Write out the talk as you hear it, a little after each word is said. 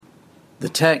The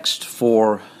text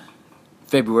for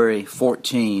February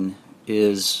 14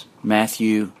 is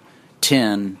Matthew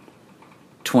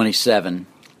 10:27,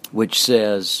 which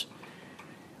says,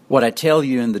 "What I tell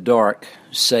you in the dark,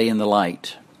 say in the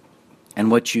light, and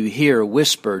what you hear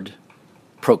whispered,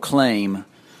 proclaim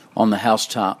on the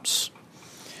housetops."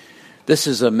 This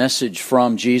is a message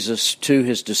from Jesus to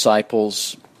his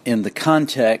disciples in the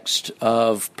context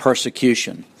of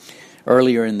persecution.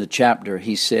 Earlier in the chapter,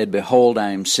 he said, "Behold,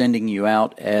 I am sending you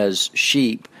out as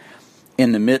sheep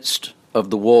in the midst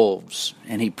of the wolves."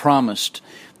 And he promised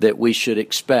that we should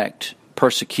expect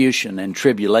persecution and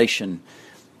tribulation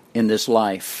in this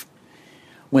life.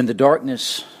 When the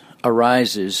darkness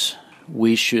arises,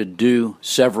 we should do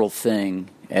several things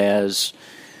as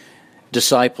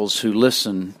disciples who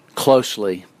listen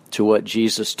closely to what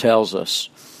Jesus tells us.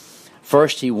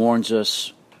 First, he warns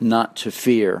us not to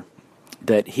fear,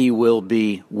 that he will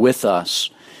be with us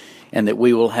and that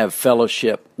we will have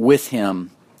fellowship with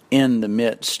him in the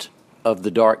midst of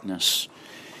the darkness.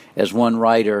 As one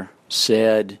writer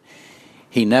said,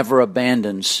 he never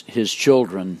abandons his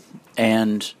children,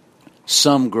 and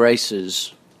some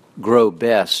graces grow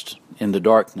best in the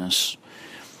darkness.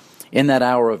 In that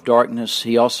hour of darkness,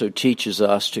 he also teaches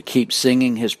us to keep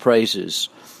singing his praises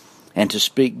and to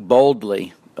speak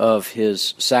boldly of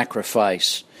his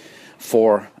sacrifice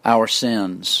for our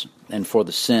sins and for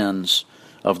the sins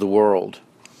of the world.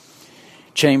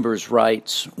 Chambers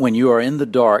writes, "When you are in the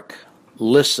dark,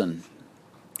 listen,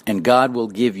 and God will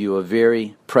give you a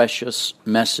very precious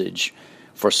message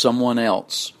for someone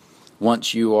else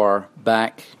once you are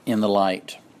back in the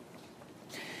light."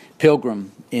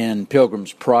 Pilgrim in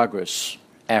Pilgrim's Progress,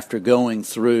 after going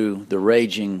through the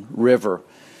raging river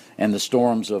and the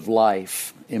storms of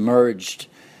life, emerged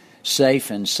safe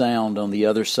and sound on the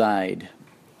other side,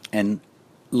 and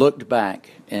looked back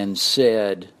and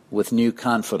said with new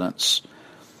confidence,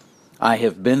 "I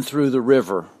have been through the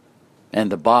river,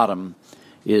 and the bottom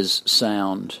is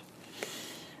sound."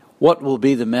 What will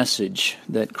be the message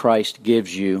that Christ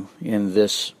gives you in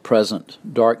this present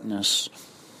darkness?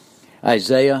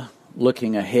 Isaiah,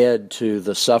 looking ahead to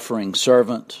the suffering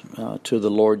servant, to the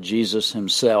Lord Jesus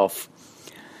himself,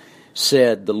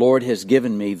 said, "The Lord has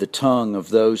given me the tongue of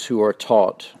those who are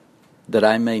taught, that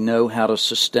I may know how to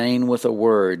sustain with a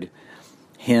word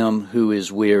him who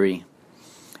is weary.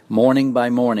 Morning by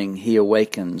morning he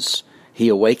awakens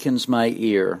my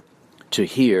ear to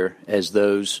hear as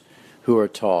those who are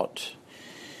taught."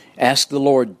 Ask the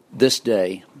Lord this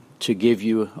day to give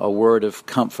you a word of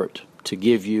comfort, to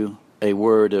give you a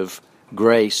word of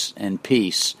grace and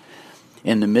peace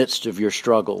in the midst of your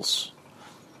struggles.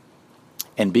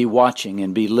 And be watching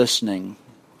and be listening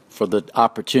for the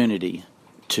opportunity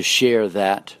to share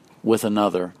that with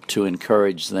another, to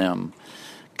encourage them.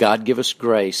 God give us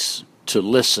grace to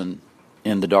listen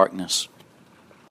in the darkness.